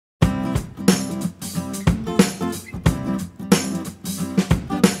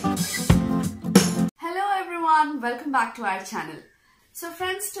everyone, welcome back to our channel. So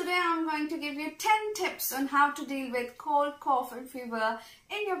friends, today I'm going to give you 10 tips on how to deal with cold, cough and fever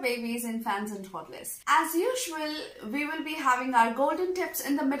in your babies, infants and toddlers. As usual, we will be having our golden tips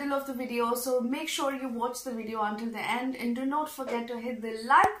in the middle of the video, so make sure you watch the video until the end and do not forget to hit the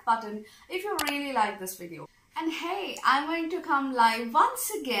like button if you really like this video. And hey, I'm going to come live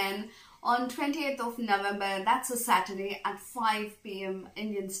once again on 28th of November, that's a Saturday at 5 p.m.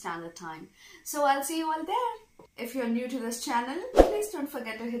 Indian Standard Time. So I'll see you all there. If you're new to this channel, please don't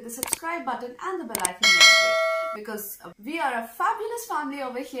forget to hit the subscribe button and the bell icon next to it, because we are a fabulous family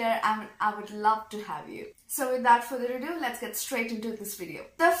over here and I would love to have you. So without further ado, let's get straight into this video.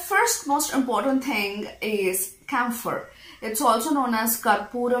 The first most important thing is camphor. It's also known as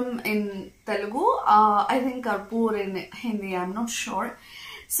karpuram in Telugu. I think karpur in Hindi, I'm not sure.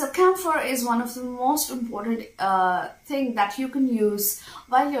 So camphor is one of the most important thing that you can use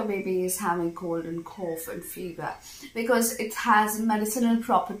while your baby is having cold and cough and fever, because it has medicinal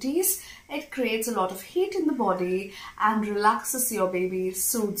properties. It creates a lot of heat in the body and relaxes your baby,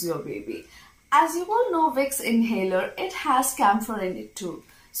 soothes your baby. As you all know, Vicks inhaler, it has camphor in it too.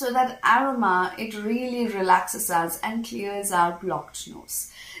 So that aroma, it really relaxes us and clears our blocked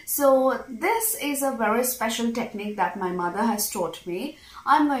nose. So this is a very special technique that my mother has taught me.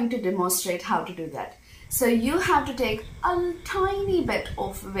 I'm going to demonstrate how to do that. So you have to take a tiny bit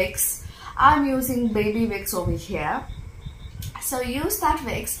of Vicks. I'm using baby Vicks over here. So use that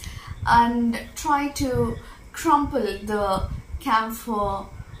Vicks and try to crumple the camphor,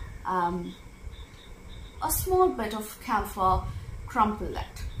 a small bit of camphor, crumple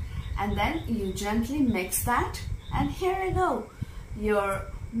that. And then you gently mix that, and here you go. Your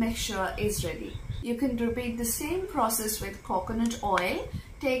mixture is ready. You can repeat the same process with coconut oil.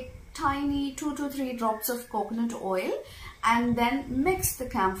 Take tiny 2 to 3 drops of coconut oil and then mix the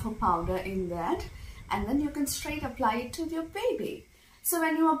camphor powder in that, and then you can straight apply it to your baby. So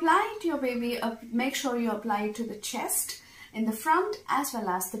when you apply it to your baby, make sure you apply it to the chest, in the front as well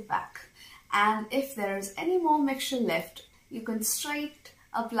as the back. And if there is any more mixture left, you can straight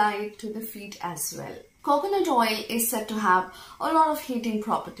apply it to the feet as well. Coconut oil is said to have a lot of heating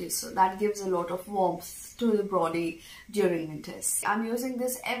properties, so that gives a lot of warmth to the body during winters. I'm using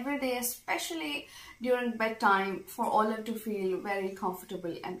this every day, especially during bedtime, for all of you to feel very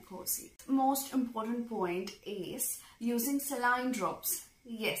comfortable and cozy. Most important point is using saline drops.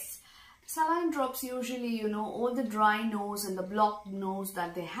 Yes, saline drops usually, all the dry nose and the blocked nose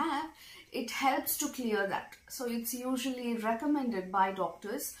that they have, it helps to clear that. So it's usually recommended by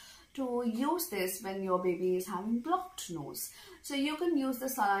doctors to use this when your baby is having blocked nose. So you can use the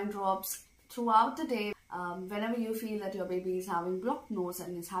saline drops throughout the day. Whenever you feel that your baby is having blocked nose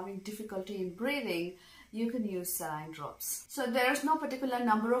and is having difficulty in breathing, you can use saline drops. So there's no particular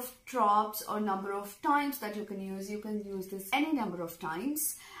number of drops or number of times that you can use. You can use this any number of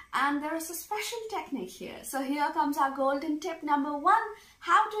times. And there is a special technique here. So here comes our golden tip number 1,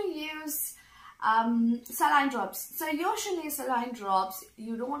 how to use saline drops. So usually saline drops,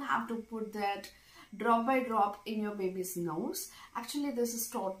 you don't have to put that drop by drop in your baby's nose. Actually, this is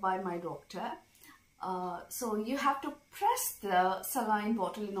taught by my doctor. So you have to press the saline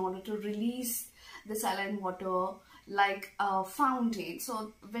bottle in order to release the saline water like a fountain.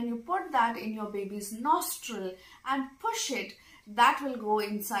 So when you put that in your baby's nostril and push it, that will go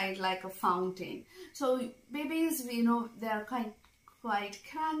inside like a fountain. So babies, they are quite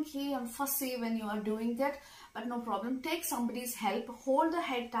cranky and fussy when you are doing that, but no problem. Take somebody's help, hold the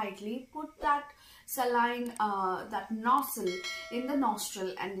head tightly, put that saline, that nozzle in the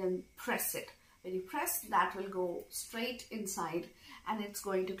nostril and then press it. When you press, that will go straight inside and it's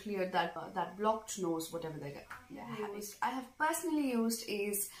going to clear that blocked nose, whatever they get. Yeah, I have personally used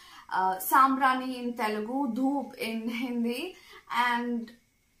is sambrani in Telugu, dhoop in Hindi, and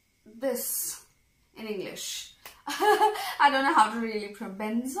this in English. I don't know how to really pronounce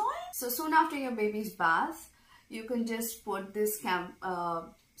benzoin. So soon after your baby's bath, you can just put this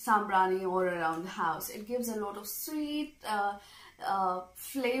sambrani all around the house. It gives a lot of sweet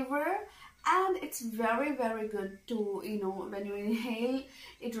flavor, and it's very, very good to, when you inhale,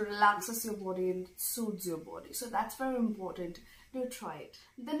 it relaxes your body and soothes your body. So that's very important. Do try it.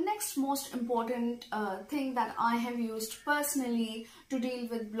 The next most important thing that I have used personally to deal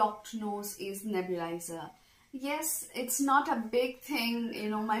with blocked nose is nebulizer. Yes, it's not a big thing.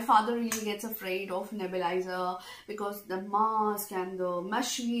 My father really gets afraid of nebulizer because the mask and the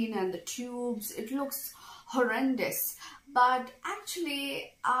machine and the tubes, it looks horrendous. But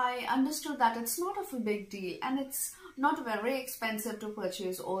actually, I understood that it's not of a big deal and it's not very expensive to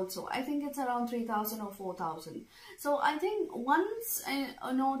purchase also. I think it's around 3,000 or 4,000. So I think once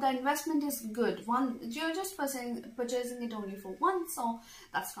the investment is good, you're just purchasing it only for once, so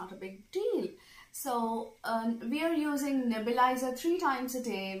that's not a big deal. So we are using nebulizer 3 times a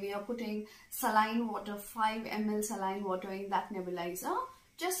day. We are putting saline water, 5 ml saline water in that nebulizer,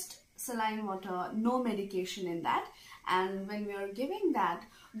 just saline water, no medication in that. And when we are giving that,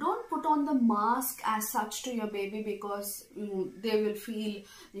 don't put on the mask as such to your baby, because they will feel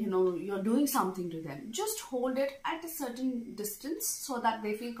you're doing something to them. Just hold it at a certain distance so that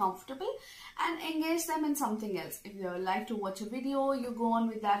they feel comfortable, and engage them in something else. If they like to watch a video, you go on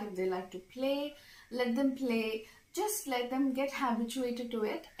with that. If they like to play, let them play. Just let them get habituated to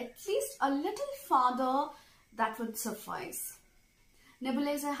it. At least a little farther, that would suffice.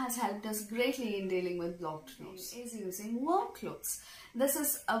 Nebulizer has helped us greatly in dealing with blocked nose. Is using warm clothes. This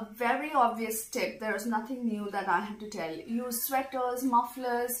is a very obvious tip. There is nothing new that I have to tell. Use sweaters,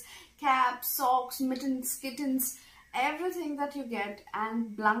 mufflers, caps, socks, mittens, kittens, everything that you get,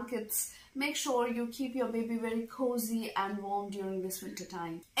 and blankets. Make sure you keep your baby very cozy and warm during this winter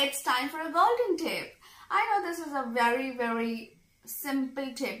time. It's time for a golden tip. I know this is a very, very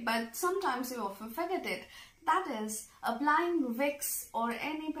simple tip, but sometimes you often forget it. That is applying Vicks or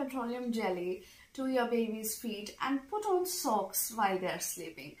any petroleum jelly to your baby's feet and put on socks while they're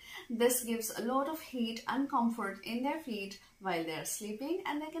sleeping. This gives a lot of heat and comfort in their feet while they're sleeping,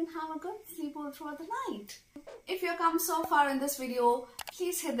 and they can have a good sleep all throughout the night. If you've come so far in this video,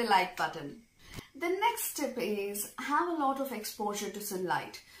 please hit the like button. The next tip is have a lot of exposure to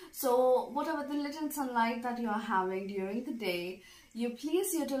sunlight. So whatever the little sunlight that you are having during the day, you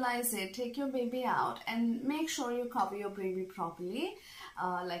please utilize it. Take your baby out and make sure you cover your baby properly.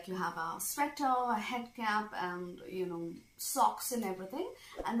 Like you have a sweater, a head cap, and socks and everything.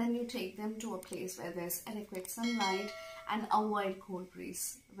 And then you take them to a place where there's adequate sunlight and avoid cold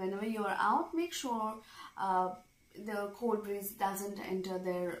breeze. Whenever you are out, make sure the cold breeze doesn't enter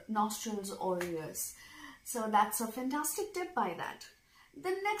their nostrils or ears. So that's a fantastic tip by that.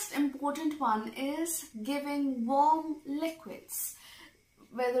 The next important one is giving warm liquids.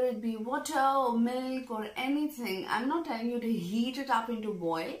 Whether it be water or milk or anything, I'm not telling you to heat it up into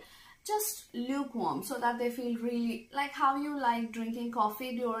boil, just lukewarm, so that they feel really like how you like drinking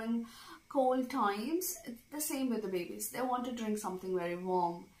coffee during cold times. It's the same with the babies. They want to drink something very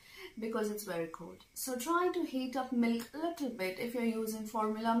warm because it's very cold. So try to heat up milk a little bit. If you're using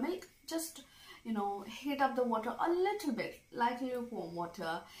formula milk, just heat up the water a little bit, like lukewarm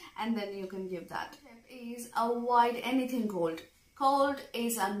water, and then you can give that. Tip is avoid anything cold. Cold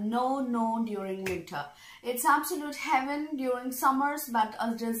is a no during winter. It's absolute heaven during summers, but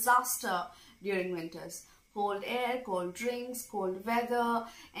a disaster during winters. Cold air, cold drinks, cold weather,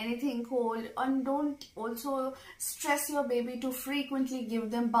 anything cold. And don't also stress your baby to frequently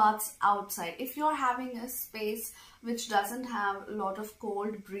give them baths outside. If you're having a space which doesn't have a lot of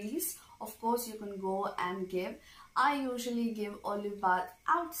cold breeze, of course you can go and give. I usually give olive bath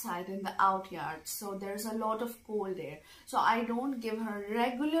outside in the outyard, so there's a lot of cold air. So I don't give her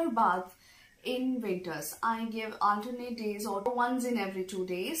regular bath in winters. I give alternate days or once in every 2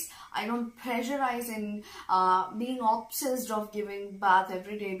 days. I don't pressurize in being obsessed of giving bath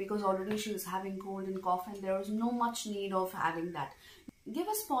every day, because already she was having cold and cough and there was no much need of having that. Give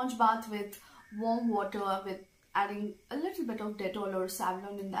a sponge bath with warm water, with adding a little bit of Dettol or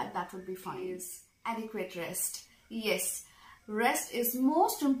Savlon in that. That would be fine. Is adequate rest. Yes, rest is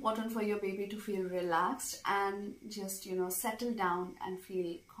most important for your baby to feel relaxed and just settle down and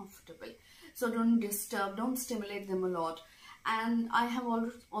feel comfortable. So don't disturb, don't stimulate them a lot. And I have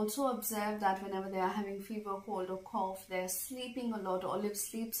also observed that whenever they are having fever, cold or cough, they're sleeping a lot. Olive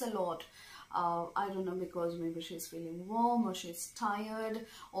sleeps a lot. I don't know, because maybe she's feeling warm or she's tired,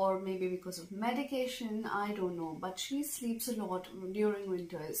 or maybe because of medication, I don't know, but she sleeps a lot during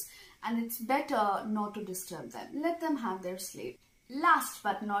winters, and it's better not to disturb them. Let them have their sleep. Last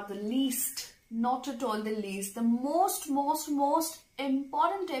but not the least, not at all the least, the most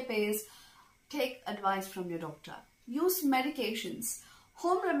important tip is take advice from your doctor. Use medications.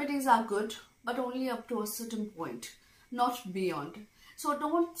 Home remedies are good, but only up to a certain point, not beyond. So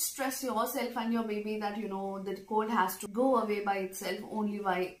don't stress yourself and your baby that the cold has to go away by itself only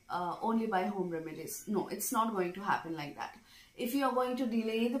by home remedies. No, it's not going to happen like that. If you are going to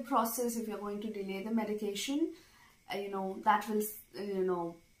delay the process, if you are going to delay the medication, that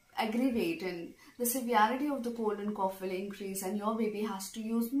will aggravate, and the severity of the cold and cough will increase, and your baby has to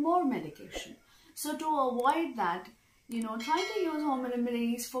use more medication. So to avoid that, try to use home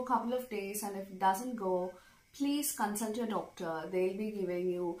remedies for a couple of days, and if it doesn't go, please consult your doctor. They'll be giving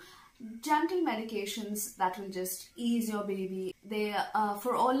you gentle medications that will just ease your baby. They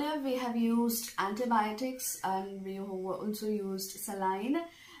for Olive we have used antibiotics, and we have also used saline.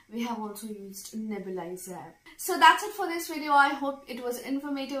 We have also used nebulizer. So that's it for this video. I hope it was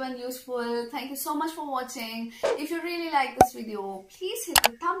informative and useful. Thank you so much for watching. If you really like this video, please hit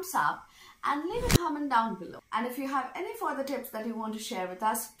the thumbs up and leave a comment down below. And if you have any further tips that you want to share with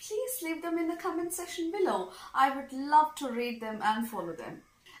us, please leave them in the comment section below. I would love to read them and follow them.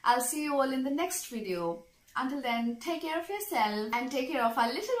 I'll see you all in the next video. Until then, take care of yourself and take care of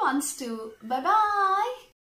our little ones too. Bye bye.